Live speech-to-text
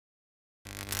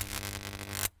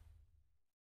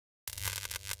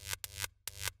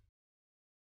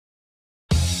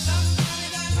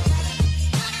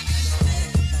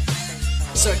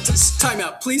Time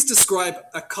out. Please describe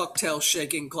a cocktail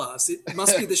shaking class. It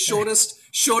must be the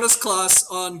shortest class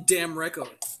on damn record.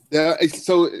 Yeah.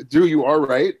 So Drew, you are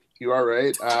right. You are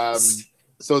right.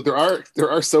 So there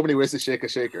are so many ways to shake a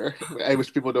shaker,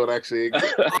 which people don't actually.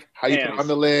 How you put on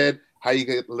the lid, how you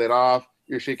get the lid off,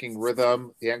 your shaking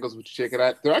rhythm, the angles which you shake it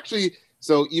at. There actually.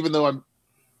 So even though I'm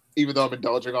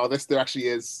indulging all this, there actually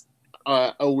is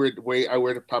a weird way I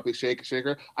would probably shake a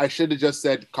shaker. I should have just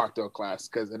said cocktail class,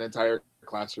 because an entire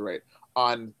class, you're right,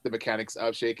 on the mechanics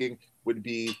of shaking would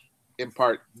be in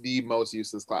part the most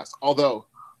useless class. Although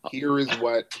here is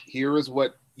what years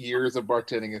of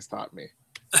bartending has taught me.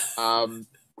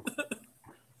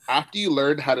 After you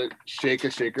learn how to shake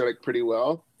a shaker like pretty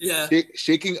well, yeah,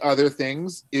 shaking other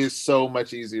things is so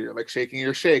much easier. Like shaking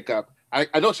your shake up. I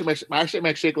don't shake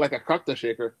my shake like a cocktail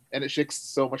shaker, and it shakes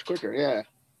so much quicker. Yeah,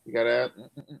 you gotta.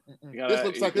 This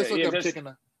looks like I'm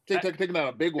taking out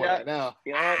a big one right now.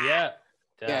 Yeah.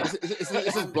 Yeah, this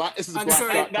is black. This is I'm black.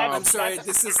 sorry. .com. I'm sorry.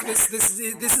 This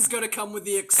is going to come with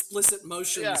the explicit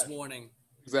motions warning.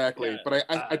 Exactly, but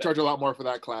I charge a lot more for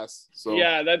that class. So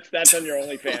yeah, that's on your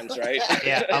OnlyFans, right?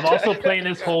 Yeah, I'm also playing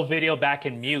this whole video back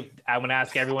in mute. I'm gonna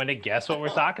ask everyone to guess what we're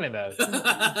talking about.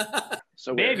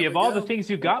 So baby, of all the things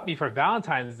you got me for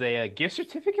Valentine's Day, a gift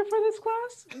certificate for this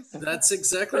class? That's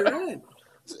exactly right.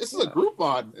 This is a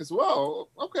Groupon as well.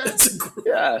 Okay.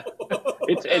 Yeah,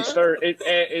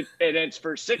 it's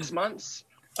for 6 months,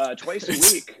 twice a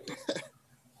week.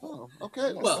 Oh,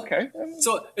 okay. Well, okay.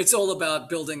 So it's all about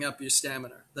building up your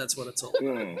stamina. That's what it's all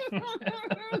about.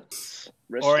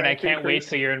 Or, and I can't wait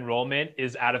till your enrollment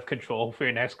is out of control for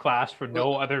your next class for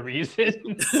no other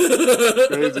reason.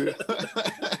 Crazy.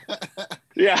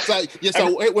 Yeah.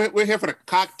 So we're here for the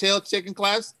cocktail chicken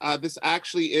class. This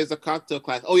actually is a cocktail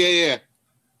class. Oh yeah.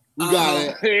 We got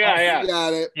it. Yeah. We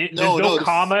got it. There's no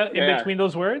comma in between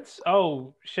those words?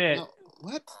 Oh, shit. No.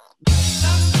 What?